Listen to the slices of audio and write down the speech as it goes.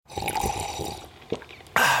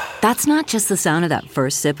That's not just the sound of that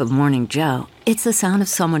first sip of Morning Joe. It's the sound of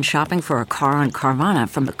someone shopping for a car on Carvana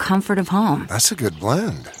from the comfort of home. That's a good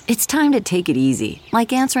blend. It's time to take it easy,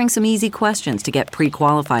 like answering some easy questions to get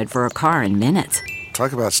pre-qualified for a car in minutes.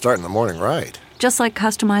 Talk about starting the morning right. Just like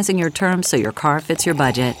customizing your terms so your car fits your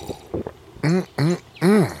budget.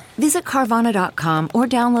 Visit Carvana.com or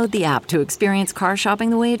download the app to experience car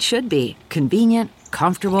shopping the way it should be. Convenient,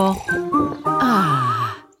 comfortable.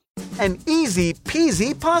 An easy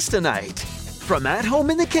peasy pasta night. From At Home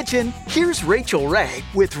in the Kitchen, here's Rachel Ray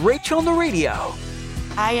with Rach on the Radio.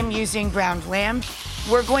 I am using ground lamb.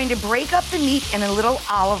 We're going to break up the meat in a little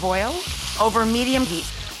olive oil over medium heat.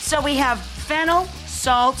 So we have fennel,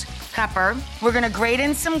 salt, pepper. We're gonna grate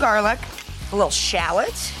in some garlic, a little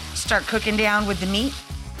shallot, start cooking down with the meat.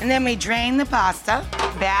 And then we drain the pasta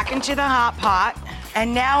back into the hot pot.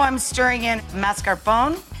 And now I'm stirring in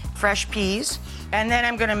mascarpone, fresh peas. And then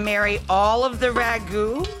I'm gonna marry all of the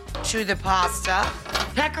ragu to the pasta,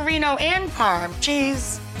 pecorino and parm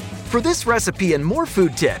cheese. For this recipe and more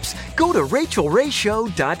food tips, go to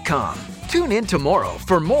RachelRayShow.com. Tune in tomorrow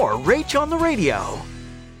for more Rach on the Radio.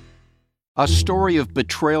 A story of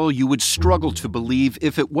betrayal you would struggle to believe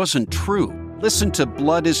if it wasn't true. Listen to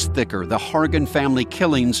Blood is Thicker, The Hargan Family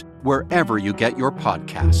Killings, wherever you get your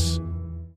podcasts.